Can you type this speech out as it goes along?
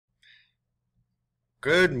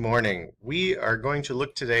Good morning. We are going to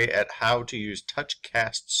look today at how to use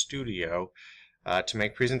Touchcast Studio to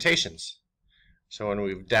make presentations. So when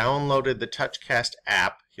we've downloaded the Touchcast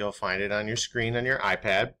app, you'll find it on your screen on your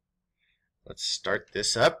iPad. Let's start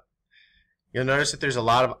this up. You'll notice that there's a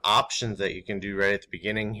lot of options that you can do right at the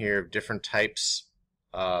beginning here of different types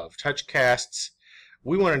of Touchcasts.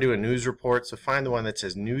 We want to do a news report, so find the one that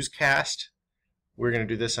says Newscast. We're going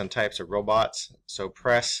to do this on types of robots. So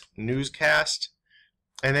press Newscast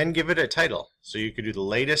and then give it a title. So you could do the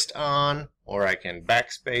latest on, or I can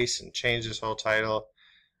backspace and change this whole title.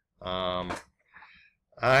 I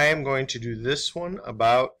am going to do this one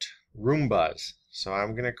about Roombas. So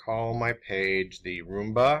I'm going to call my page the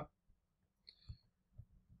Roomba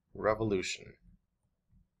Revolution.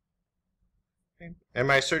 Okay. And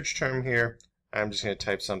my search term here, I'm just going to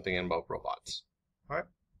type something in about robots. All right.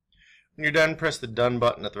 When you're done, press the Done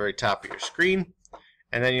button at the very top of your screen,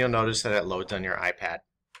 and then you'll notice that it loads on your iPad.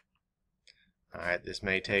 Alright, this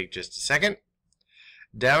may take just a second.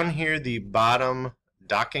 Down here, the bottom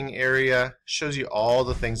docking area shows you all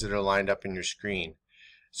the things that are lined up in your screen.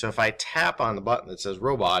 So if I tap on the button that says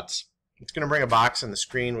Robots, it's going to bring a box on the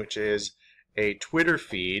screen which is a Twitter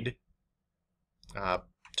feed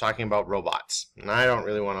talking about robots. And I don't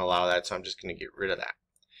really want to allow that, so I'm just going to get rid of that.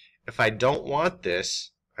 If I don't want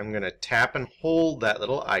this, I'm going to tap and hold that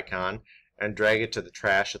little icon and drag it to the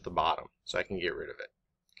trash at the bottom so I can get rid of it.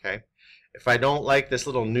 Okay. If I don't like this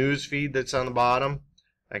little news feed that's on the bottom,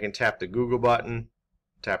 I can tap the Google button,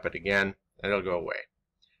 tap it again, and it'll go away.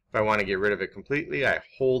 If I want to get rid of it completely, I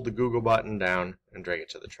hold the Google button down and drag it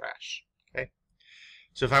to the trash. Okay.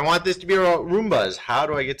 So if I want this to be about Roombas, how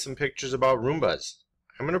do I get some pictures about Roombas?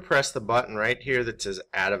 I'm going to press the button right here that says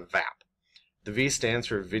Add a VAP. The V stands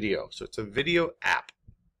for video, so it's a video app.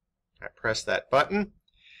 I press that button.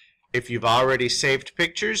 If you've already saved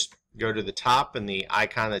pictures, go to the top and the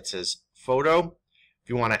icon that says Photo. If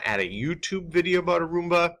you want to add a YouTube video about a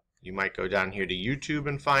Roomba, you might go down here to YouTube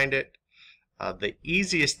and find it. The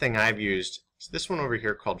easiest thing I've used is this one over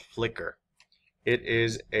here called Flickr. It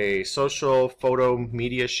is a social photo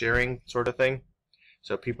media sharing sort of thing.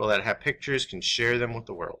 So people that have pictures can share them with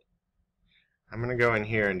the world. I'm going to go in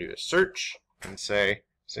here and do a search and say,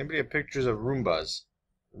 does anybody have pictures of Roombas?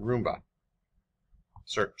 Roomba.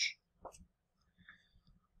 Search.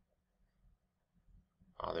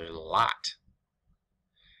 Oh, there's a lot.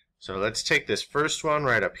 So let's take this first one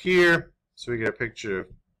right up here. So we get a picture of,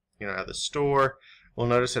 of the store. We'll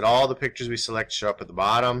notice that all the pictures we select show up at the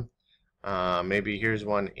bottom. Maybe here's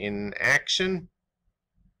one in action.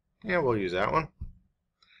 Yeah, we'll use that one.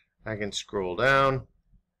 I can scroll down.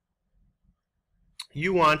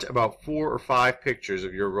 You want about 4 or 5 pictures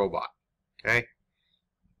of your robot. Okay.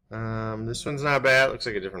 This one's not bad. It looks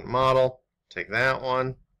like a different model. Take that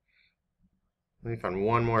one. Let me find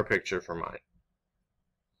one more picture for mine.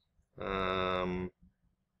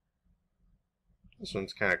 This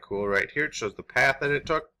one's kind of cool right here. It shows the path that it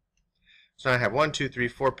took. So now I have 1, 2, 3,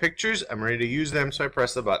 4 pictures. I'm ready to use them, so I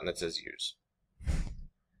press the button that says Use.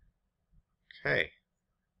 Okay.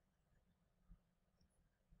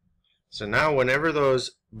 So now whenever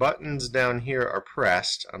those buttons down here are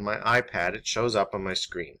pressed on my iPad, it shows up on my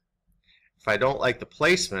screen. If I don't like the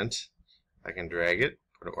placement, I can drag it,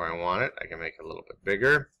 put it where I want it. I can make it a little bit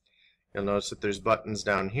bigger. You'll notice that there's buttons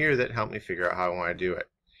down here that help me figure out how I want to do it.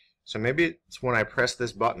 So maybe it's when I press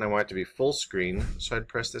this button I want it to be full screen, so I'd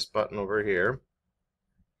press this button over here.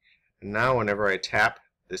 And now whenever I tap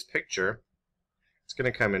this picture, it's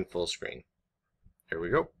going to come in full screen. Here we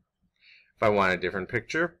go. If I want a different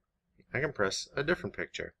picture, I can press a different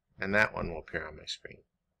picture, and that one will appear on my screen.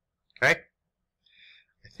 Okay?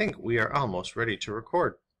 I think we are almost ready to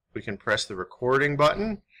record. We can press the recording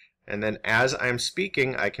button, and then as I'm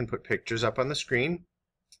speaking, I can put pictures up on the screen.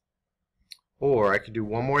 Or I could do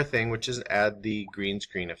one more thing, which is add the green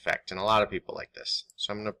screen effect, and a lot of people like this.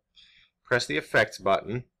 So I'm going to press the Effects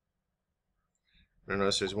button. You'll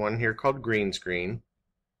notice there's one here called Green Screen.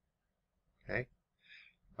 Okay,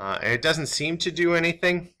 and it doesn't seem to do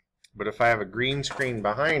anything, but if I have a green screen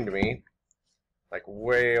behind me, like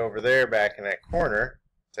way over there back in that corner,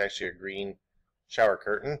 it's actually a green shower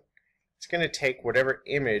curtain. It's going to take whatever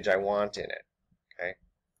image I want in it. Okay,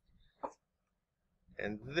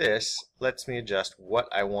 and this lets me adjust what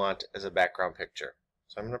I want as a background picture.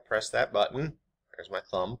 So I'm going to press that button. There's my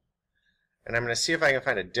thumb. And I'm going to see if I can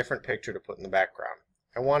find a different picture to put in the background.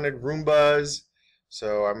 I wanted Roombas,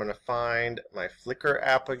 so I'm going to find my Flickr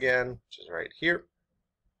app again, which is right here.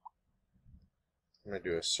 I'm going to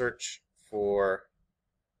do a search for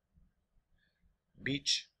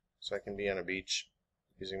beach, so I can be on a beach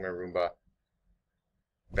using my Roomba,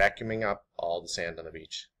 vacuuming up all all the sand on the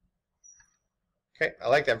beach. Okay, I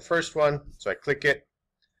like that first one, so I click it.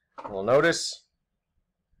 We'll notice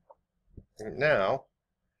now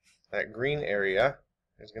that green area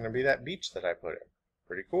is going to be that beach that I put in.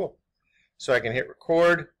 Pretty cool. So I can hit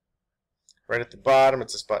record. Right at the bottom,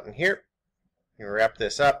 it's this button here. You can wrap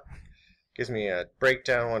this up. Gives me a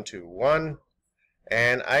breakdown 1, 2, 1.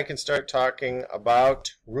 And I can start talking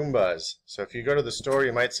about Roombas. So if you go to the store,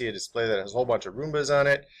 you might see a display that has a whole bunch of Roombas on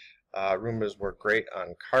it. Roombas work great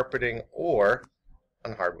on carpeting or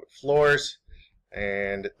on hardwood floors,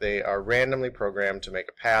 and they are randomly programmed to make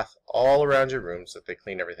a path all around your room so that they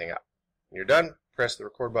clean everything up. When you're done, press the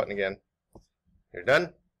record button again. You're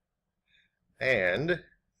done, and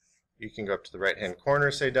you can go up to the right hand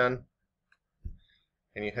corner, say done,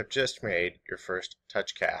 and you have just made your first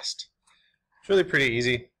Touchcast. It's really pretty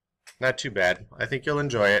easy, not too bad. I think you'll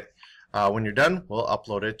enjoy it. When you're done, we'll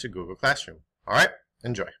upload it to Google Classroom. Alright,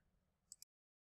 enjoy.